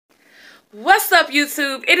What's up,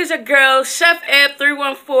 YouTube? It is your girl Chef Eb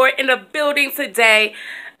 314 in the building today.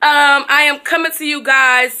 I am coming to you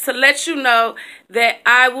guys to let you know that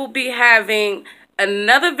I will be having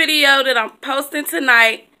another video that I'm posting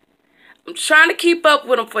tonight. I'm trying to keep up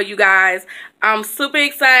with them for you guys. I'm super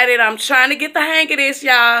excited. I'm trying to get the hang of this,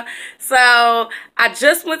 y'all. So I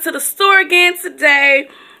just went to the store again today.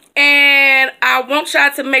 And I want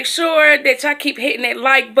y'all to make sure that y'all keep hitting that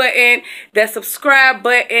like button, that subscribe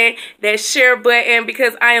button, that share button,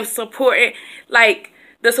 because I am supporting, like,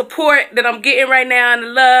 the support that I'm getting right now and the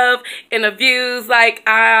love and the views. Like,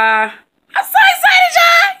 I'm so excited,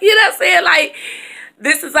 y'all. You know what I'm saying? Like,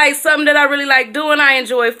 this is like something that I really like doing. I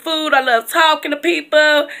enjoy food. I love talking to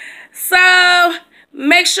people. So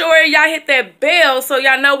make sure y'all hit that bell so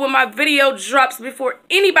y'all know when my video drops before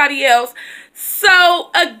anybody else.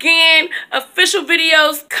 So again, official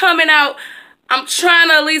videos coming out. I'm trying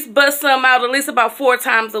to at least bust some out at least about 4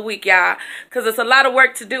 times a week, y'all, because it's a lot of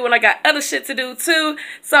work to do and I got other shit to do too.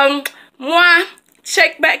 So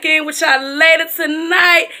check back in with y'all later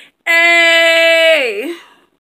tonight. Hey.